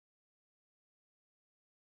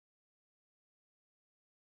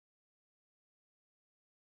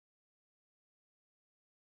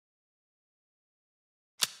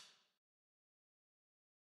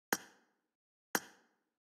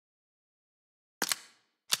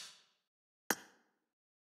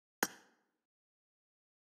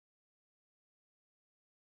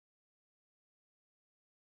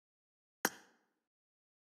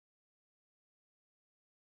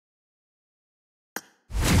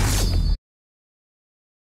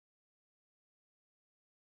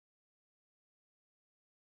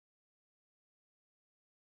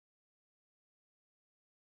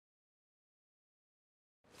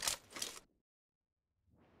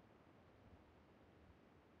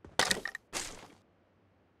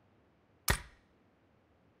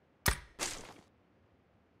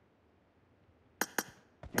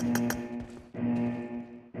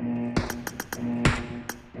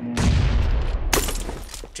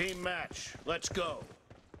Team match. Let's go.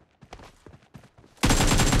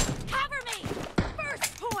 Cover me!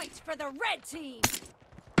 First point for the red team!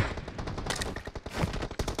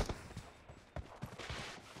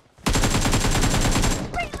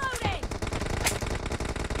 Reloading!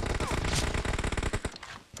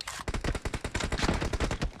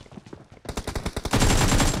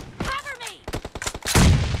 Cover me!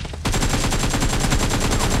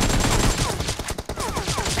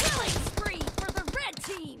 Killing spree for the red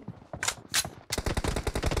team!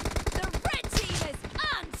 The red team is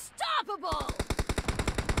unstoppable!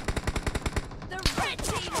 The red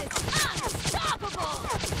team is unstoppable!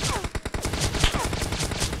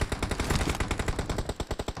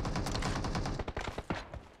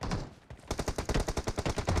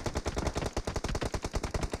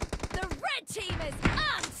 The red team is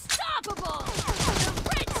unstoppable! The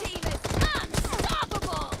red team is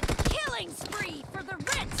unstoppable! Killing spree for the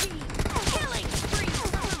red team! Killing spree for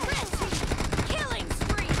the red team! Killing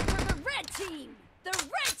spree for the red team! The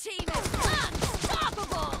red team is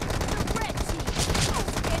unstoppable! The red team is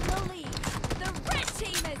in the lead! The red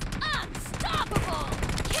team is unstoppable!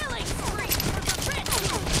 Killing spree for the red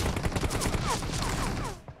team!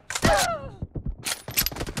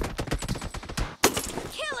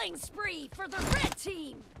 Killing spree for the red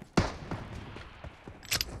team!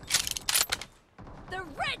 The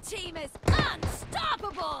red team is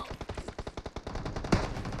unstoppable!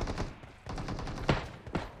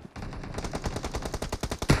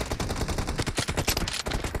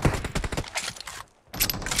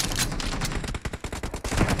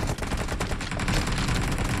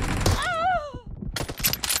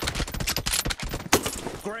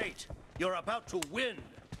 Great. You're about to win.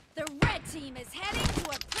 The red team is heading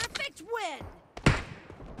to a perfect win!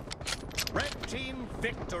 Red team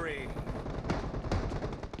victory.